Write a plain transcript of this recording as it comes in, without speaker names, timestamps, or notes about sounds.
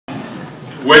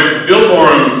When Bill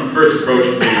Borum first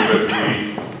approached me with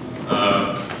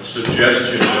the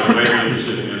suggestion that I might be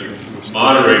interested in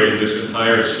moderating this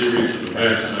entire series of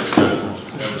events, and I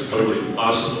said that was totally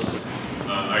possible.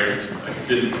 I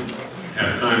didn't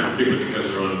have time, particularly because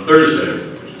they're on Thursday,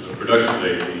 which is a production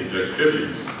day of the Index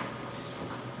 50.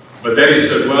 But then he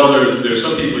said, well, there's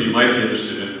some people you might be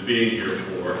interested in being here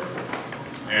for,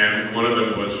 and one of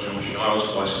them was Jean-Charles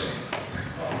Boisset.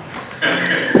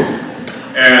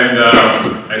 And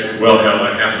I said, well, hell,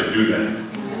 I have to do that.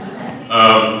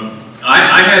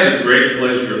 I had the great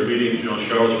pleasure of meeting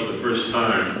Jean-Charles for the first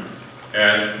time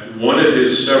at one of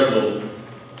his several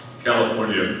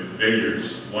California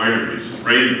vineyards, wineries,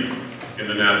 Raymond, in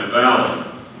the Napa Valley.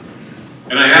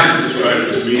 And I have to describe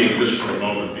this meeting just for a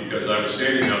moment because I was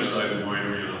standing outside the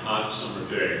winery on a hot summer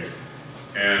day,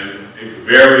 and a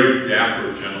very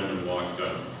dapper gentleman walked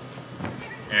up.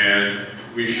 And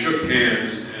we shook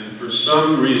hands, and for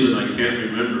some reason I can't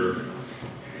remember,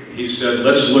 he said,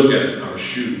 let's look at our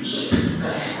shoes.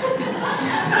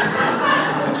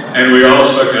 And we all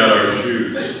stuck out our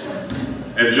shoes.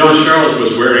 And Jean-Charles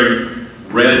was wearing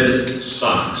red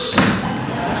socks.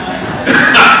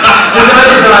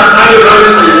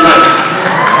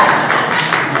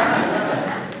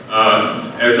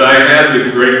 As I had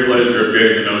the great pleasure of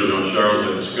getting to know Jean-Charles, I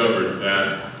discovered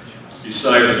that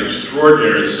besides an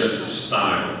extraordinary sense of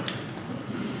style,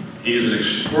 he is an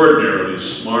extraordinarily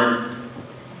smart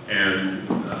and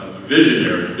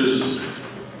visionary businessman.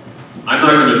 I'm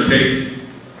not going to take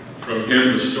from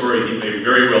him the story he may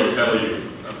very well tell you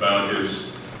about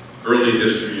his early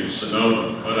history in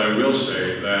Sonoma, but I will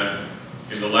say that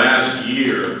in the last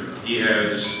year, he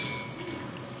has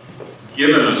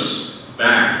given us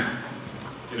back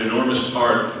an enormous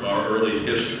part of our early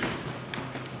history.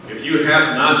 If you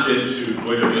have not been to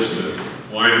Buena Vista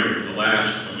Winery in the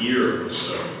last year or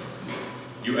so,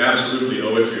 you absolutely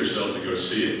owe it to yourself to go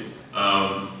see it.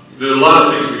 There are a lot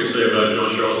of things we can say about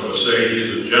Jean-Charles Boisset. He is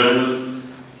a gentleman.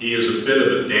 He is a bit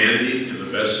of a dandy in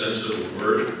the best sense of the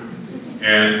word.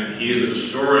 And he is an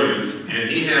historian, and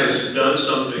he has done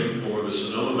something for the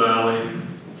Sonoma Valley,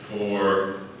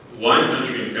 for wine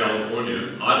country in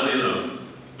California, oddly enough,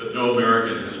 that no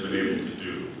American has been able to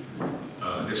do.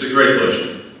 It's a great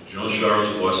pleasure. Jean-Charles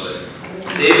Boisset.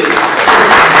 David.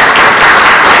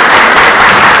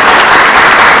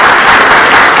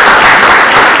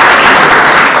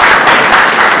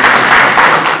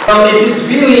 It is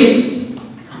really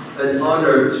an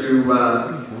honor to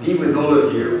be with all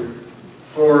of you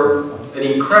for an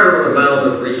incredible amount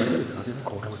of reasons.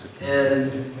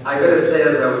 And I gotta say,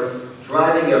 as I was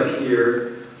driving up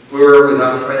here, we were with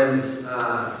our friends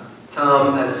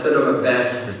Tom at Sonoma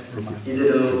Best. He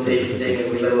did a little tasting,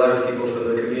 and we met a lot of people from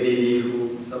the community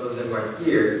who, some of them are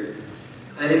here.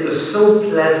 And it was so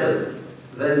pleasant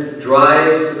then to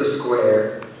drive to the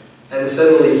square and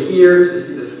suddenly here to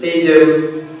see the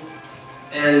stadium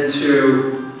and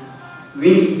to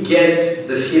really get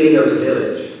the feeling of the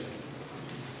village.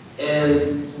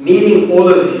 And meeting all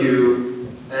of you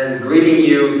and greeting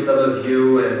you, some of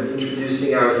you, and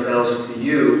introducing ourselves to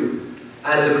you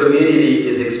as a community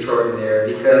is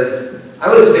extraordinary, because I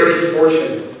was very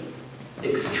fortunate,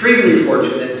 extremely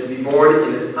fortunate, to be born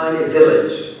in a tiny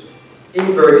village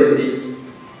in Burgundy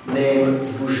named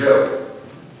Boisset.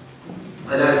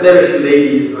 And I've met a few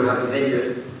ladies who have a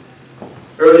vineyard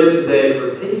earlier today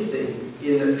for tasting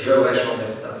in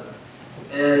Joël-Chambertin.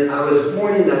 And I was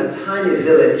born in that tiny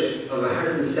village of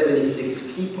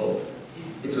 176 people.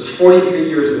 It was 43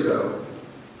 years ago.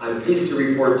 I'm pleased to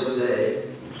report today,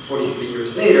 43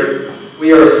 years later,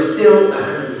 we are still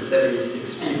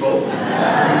 176 people.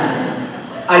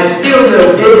 I still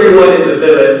know everyone in the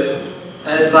village,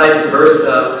 and vice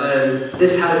versa, and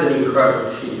this has an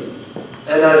incredible feel.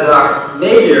 And as our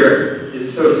mayor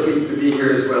is so sweet to be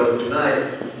here as well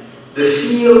tonight, the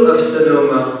feel of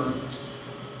Sonoma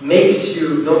makes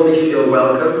you not only feel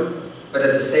welcome, but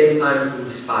at the same time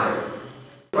inspired.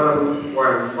 From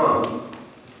where I'm from,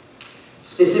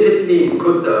 specifically in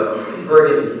Côte d'Or,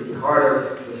 Burgundy, the heart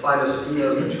of the finest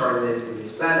Pinots and Chardonnays on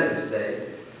this planet today,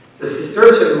 the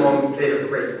Cistercian monk played a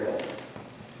great role.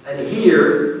 And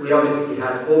here, we obviously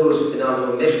had all those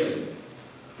phenomenal missions,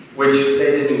 which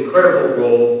played an incredible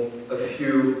role a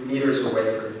few meters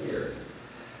away from here.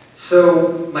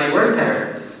 So my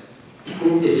grandparents,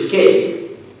 who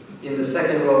escaped in the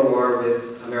Second World War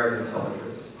with American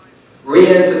soldiers,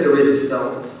 re-entered the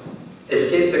resistance,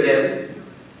 escaped again,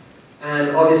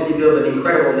 and obviously built an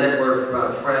incredible network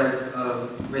throughout France of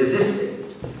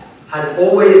resisting, had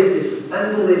always this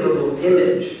unbelievable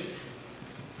image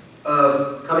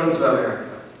of coming to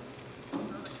America.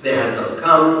 They had not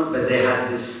come, but they had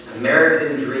this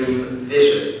American dream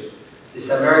vision, this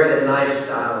American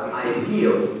lifestyle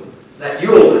ideal that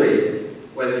you all created,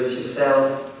 whether it's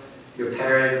yourself, your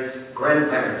parents,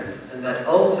 grandparents, and that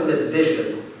ultimate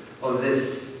vision of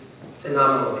this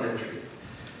phenomenal country.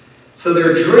 So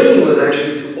their dream was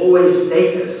actually to always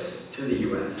take us to the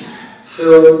US.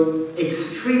 So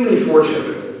extremely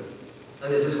fortunate,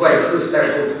 and this is why it's so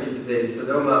special to be today in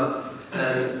Sonoma,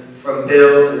 and from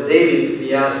Bill and David to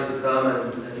be asked to come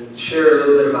and share a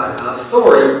little bit about our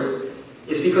story,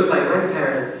 is because my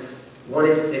grandparents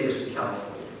wanted to take us to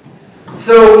California.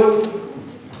 So,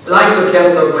 like the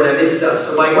Count of Buena Vista,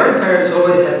 so my grandparents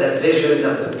always had that vision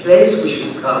that the place we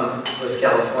should come was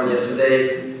California. So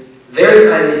they very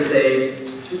kindly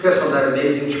saved, took us on that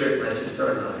amazing trip, my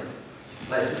sister and I.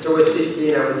 My sister was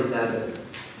 15, I was 11.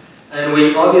 And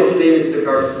we obviously, Mr.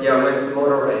 Garcia, went to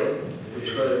Monterey,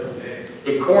 which was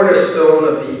a cornerstone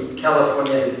of the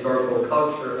California historical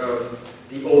culture of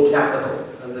the old capital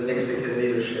and the Mexican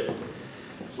leadership.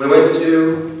 We went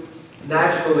to,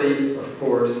 naturally, of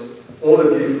course, all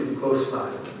the beautiful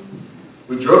coastline.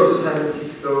 We drove to San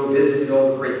Francisco, visited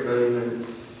all the great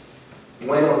monuments,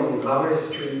 went on Montgomery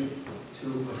Street to,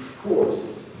 of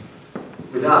course,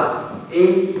 without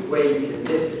any way you can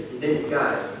miss it, in any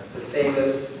guise, the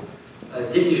famous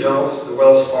diligence, the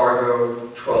Wells Fargo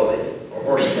trolley, or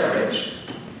horse carriage.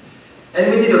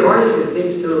 And we did a variety of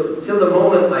things till the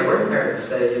moment my grandparents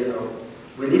said, you know,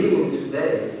 we're leaving in 2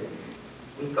 days,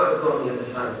 we've got to go on the other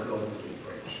side of the Golden Gate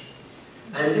Bridge.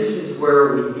 And this is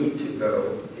where we need to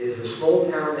go. It is a small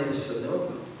town named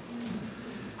Sonoma.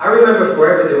 I remember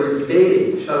forever they were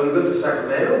debating, shall we go to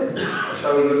Sacramento or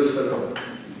shall we go to Sonoma?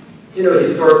 You know,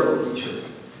 historical teachers.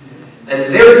 And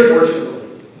very fortunately,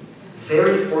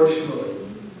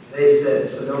 they said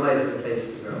Sonoma is the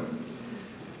place to go.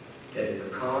 Get in the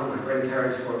car, my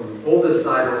grandparents were on the older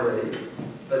side already,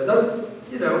 but not,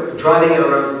 you know, driving at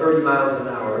around 30 miles an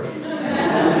hour.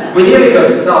 We nearly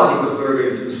got stopped because we were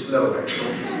going too slow,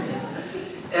 actually.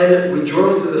 And we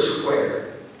drove to the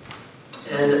square.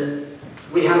 And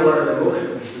we had a lot of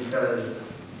emotions because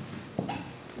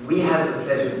we had the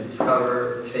pleasure to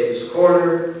discover the famous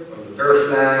corner, from the bear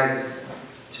flags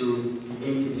to the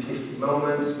 1850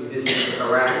 moments. We visited the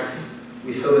barracks,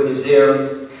 we saw the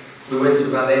museums, we went to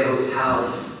Vallejo's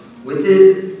house. We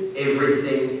did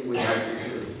everything we had to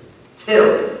do,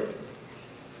 till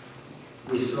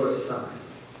we saw a sign.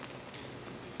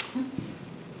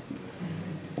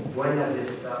 Buena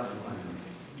Vista,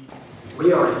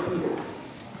 we are here.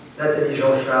 Nathalie,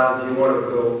 Jean-Charles, do you want to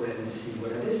go and see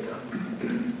Buena Vista?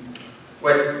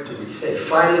 What do we say?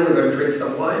 Finally, we're going to drink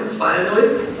some wine,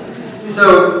 finally.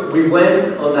 So we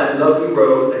went on that lovely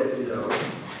road that you know,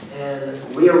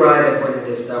 and we arrived at Buena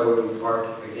Vista where we park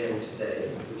again today,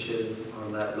 which is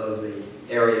on that lovely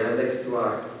area next to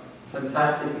our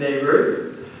fantastic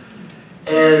neighbors.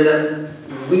 And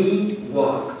we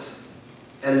walked,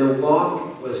 and the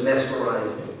walk was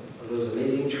mesmerizing. Those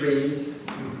amazing trees,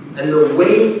 and the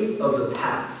weight of the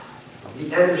past,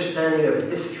 the understanding of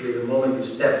history the moment you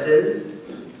stepped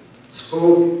in,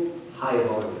 spoke high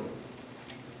volume.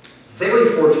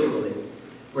 Very fortunately,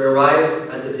 we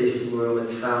arrived at the tasting room and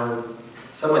found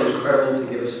someone incredible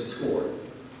to give us a tour.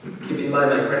 Keep in mind,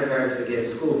 my grandparents, again,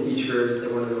 school teachers, they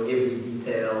want to know every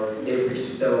detail, every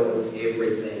stone,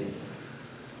 everything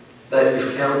that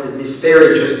we've counted. Miss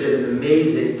Berry just did an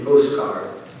amazing postcard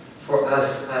for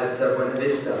us at Buena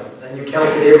Vista, and you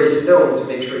counted every stone to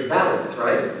make sure it balanced,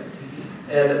 right?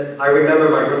 And I remember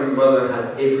my grandmother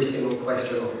had every single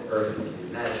question on earth you can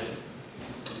imagine.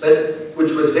 But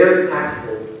which was very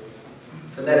impactful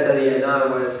for Nathalie and I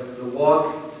was the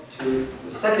walk to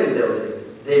the second building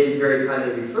David very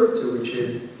kindly referred to, which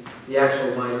is the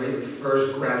actual winery, the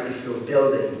first gravity-filled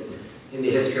building in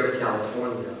the history of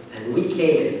California. And we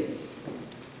came in,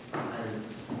 and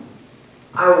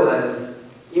I was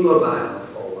immobile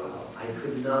for a while. I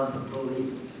could not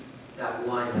believe that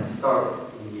wine had started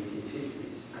in the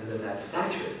 1850s under that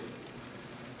statue.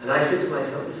 And I said to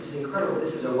myself, this is incredible.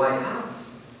 This is a White House.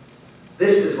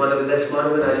 This is one of the best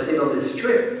monuments I've seen on this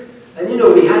trip. And you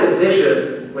know, we had a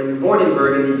vision. When you're born in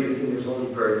Burgundy, you think there's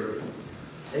only Burgundy.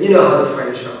 And you know how the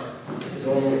French are. This is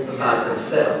all about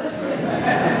themselves.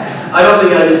 I don't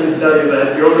think I need to tell you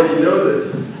that. You already know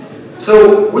this.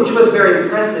 So, which was very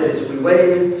impressive is we went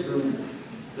into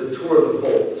the tour of the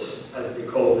vaults, as they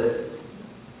called it.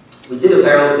 We did a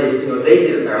barrel tasting, or they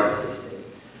did a barrel tasting.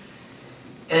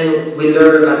 And we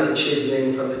learned about the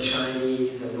chiseling from the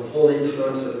Chinese and the whole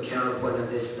influence of the Count of Buena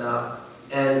Vista.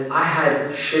 And I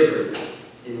had shivers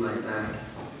in my back.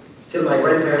 Till my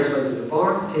grandparents went to the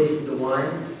bar, tasted the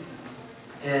wines,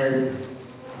 and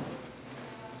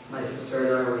My sister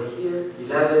and I were here,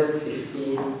 11,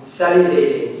 15,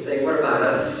 salivating, saying, what about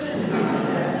us?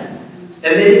 And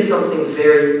they did something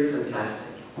very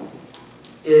fantastic.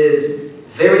 Is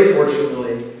very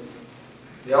fortunately,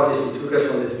 they obviously took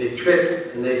us on this big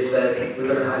trip, and they said, we're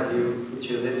going to have you put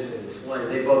your lips in this wine.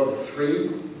 They bought the 3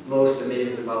 most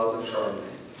amazing bottles of Chardonnay.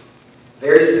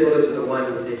 Very similar to the wine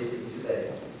we're tasting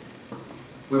today.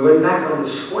 We went back on the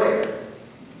square,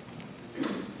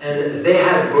 and they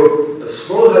had booked a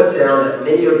small hotel that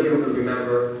many of you will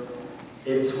remember.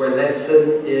 It's where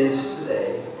Letson is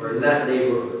today, or in that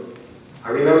neighborhood. I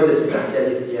remember this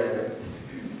in Piano.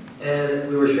 And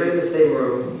we were sharing the same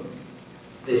room.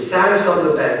 They sat us on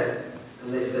the bed,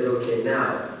 and they said, okay,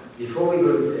 now, before we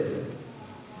go to dinner,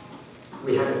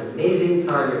 we had an amazing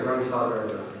time, your grandfather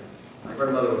and I. My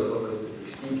grandmother was always the big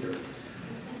speaker.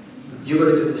 You're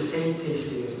going to do the same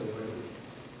tasting as the wine.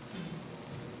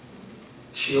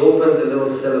 She opened the little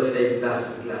cellophane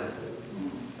plastic glasses.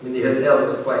 I mean, the hotel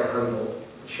was quite humble.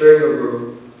 Sharing a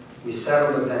room, we sat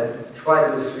on the bed,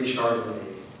 tried those 3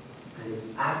 Chardonnays, and it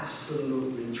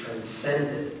absolutely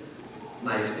transcended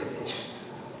my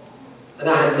expectations. And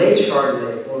I had made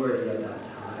Chardonnay already at that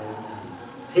time,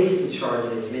 tasted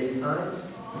Chardonnays many times,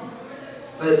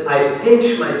 but I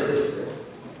pinched my sister,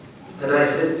 and I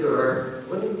said to her,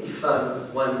 wouldn't it be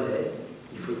fun one day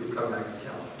if we could come back to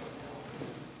California?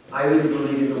 I really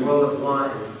believe in the world of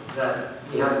wine that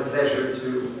we have the pleasure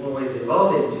to always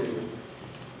evolve into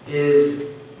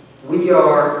is we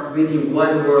are really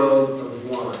one world of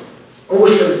wine.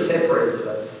 Ocean separates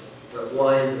us, but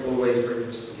wine always brings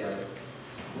us together.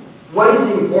 What is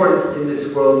important in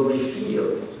this world we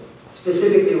feel,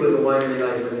 specifically with a winery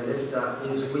like Buena Vista,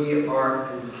 is we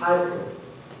are entitled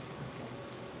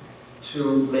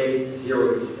to make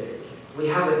 0 mistake. We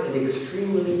have an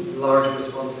extremely large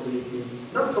responsibility,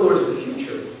 not towards the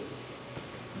future,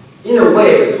 in a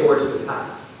way, but towards the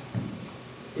past.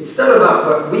 It's not about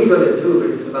what we're going to do,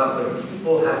 but it's about what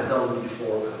people have done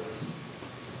before us.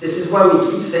 This is why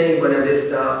we keep saying Buena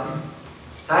Vista.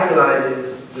 Tagline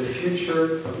is, the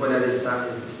future of Buena Vista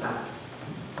is its past.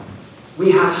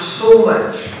 We have so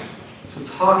much to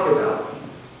talk about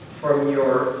from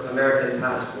your American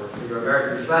passport, from your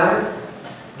American flag,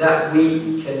 that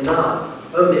we cannot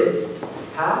omit the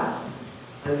past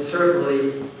and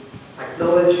certainly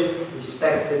acknowledge it,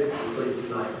 respect it, and put it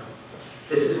to light.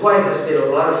 This is why it has been a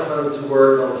lot of fun to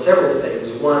work on several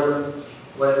things. One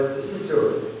was the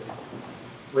sisterhood,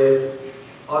 with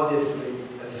obviously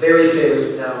a very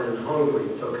famous town in Hungary,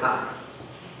 Tokai.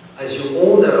 As you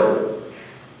all know,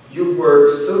 you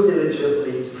worked so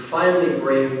diligently to finally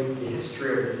bring the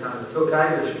history of the town of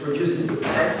Tokai, which produces the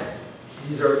best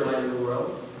dessert wine in the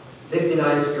world. They've been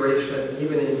our inspiration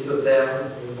even in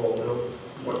Sauternes, in Bordeaux,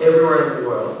 or everywhere in the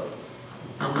world.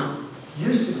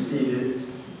 You succeeded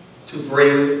to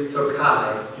bring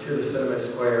Tokai to the Sonoma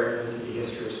Square and to the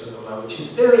history of Sonoma, which is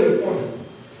very important.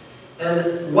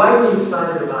 And why are we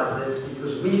excited about this?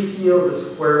 Because we feel the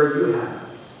square you have,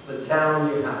 the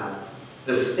town you have,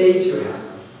 the state you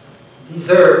have,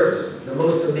 deserves the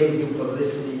most amazing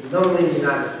publicity, not only in the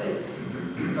United States,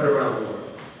 but around the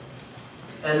world.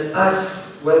 And us,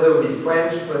 whether we're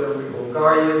French, whether we're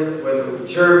Bulgarian, whether we're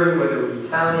German, whether we're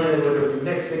Italian, whether we're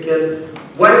Mexican,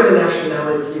 whatever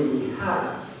nationality we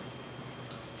have,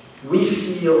 we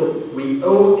feel we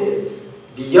owe it,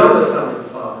 beyond the founding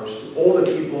fathers, to all the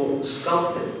people who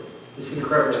sculpted this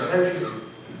incredible country,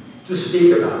 to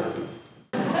speak about it.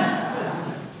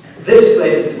 This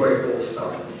place is where it all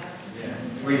started.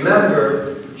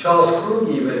 Remember, Charles Krug,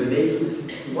 even in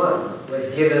 1861,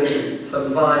 was given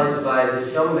some vines by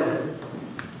this young man.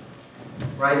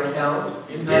 Right, Cal?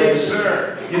 Indeed,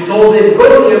 sir. You told him, go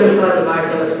to the other side of the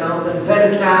Michaelis Mountain,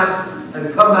 then cap,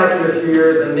 and come back in a few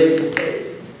years and make it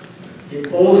taste.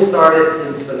 It all started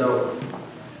in Sonoma.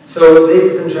 So,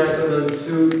 ladies and gentlemen,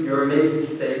 to your amazing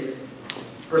state,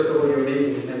 first of all, your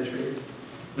amazing country.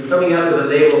 We're coming out of the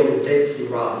label with Betsy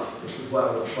Ross. This is why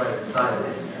I was quite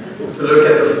excited to look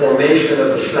at the formation of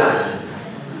the flag.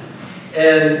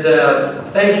 And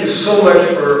thank you so much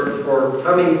for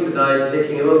coming tonight,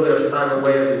 taking a little bit of time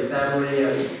away of your family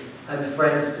and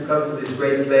friends to come to this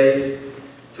great place,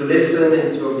 to listen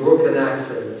into a broken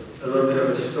accent, a little bit of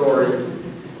a story.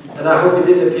 And I hope it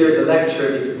didn't appear as a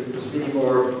lecture, because it was really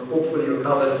more, hopefully, a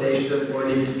conversation for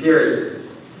an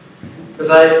experience. Because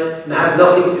I have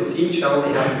nothing to teach, I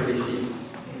only have to receive.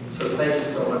 So thank you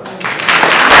so much.